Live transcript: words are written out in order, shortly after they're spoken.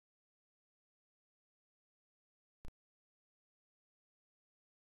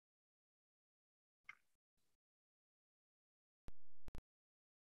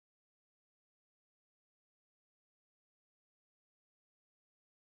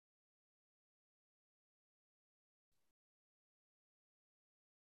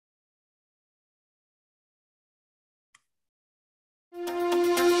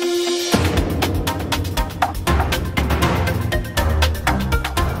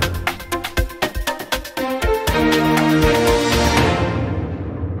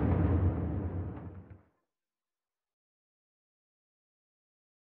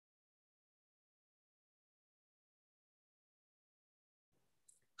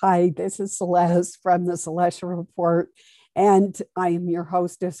Hi, this is Celeste from the Celeste Report, and I am your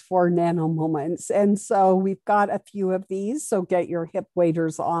hostess for NanoMoments. And so we've got a few of these, so get your hip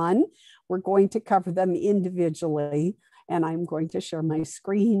waders on. We're going to cover them individually, and I'm going to share my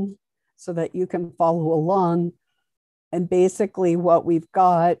screen so that you can follow along. And basically, what we've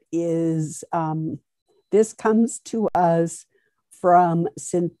got is this comes to us from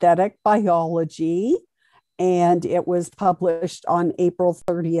Synthetic Biology, and it was published on April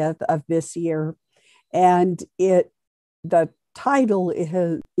 30th of this year. And the title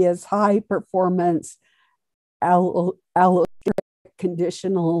is High Performance Allosteric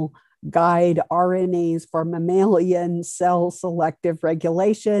Conditional Guide RNAs for Mammalian Cell Selective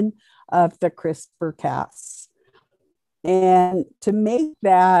Regulation of the CRISPR-Cas. And to make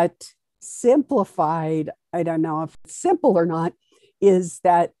that simplified, I don't know if it's simple or not, is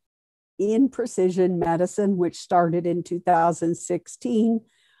that in precision medicine, which started in 2016,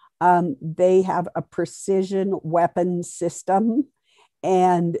 they have a precision weapon system,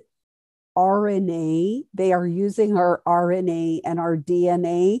 and RNA, they are using our RNA and our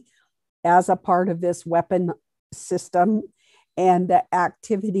DNA as a part of this weapon system, and the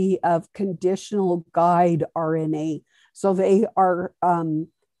activity of conditional guide RNA. So they are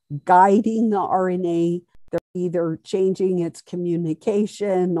guiding the RNA. They're either changing its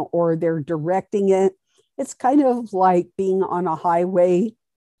communication or they're directing it. It's kind of like being on a highway.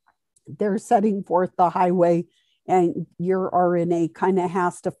 They're setting forth the highway, and your RNA kind of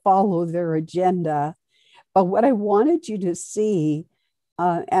has to follow their agenda. But what I wanted you to see,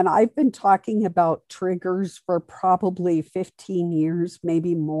 and I've been talking about triggers for probably 15 years,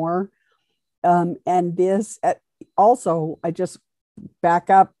 maybe more. And this also, I just back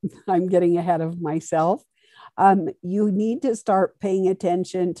up, I'm getting ahead of myself. You need to start paying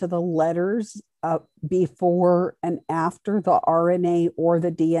attention to the letters before and after the RNA or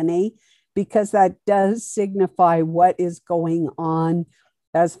the DNA, because that does signify what is going on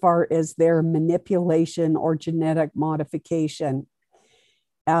as far as their manipulation or genetic modification.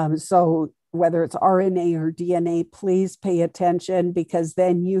 So whether it's RNA or DNA, please pay attention, because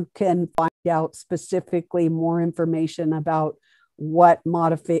then you can find out specifically more information about what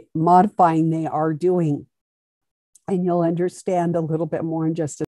modifying they are doing. And you'll understand a little bit more in just a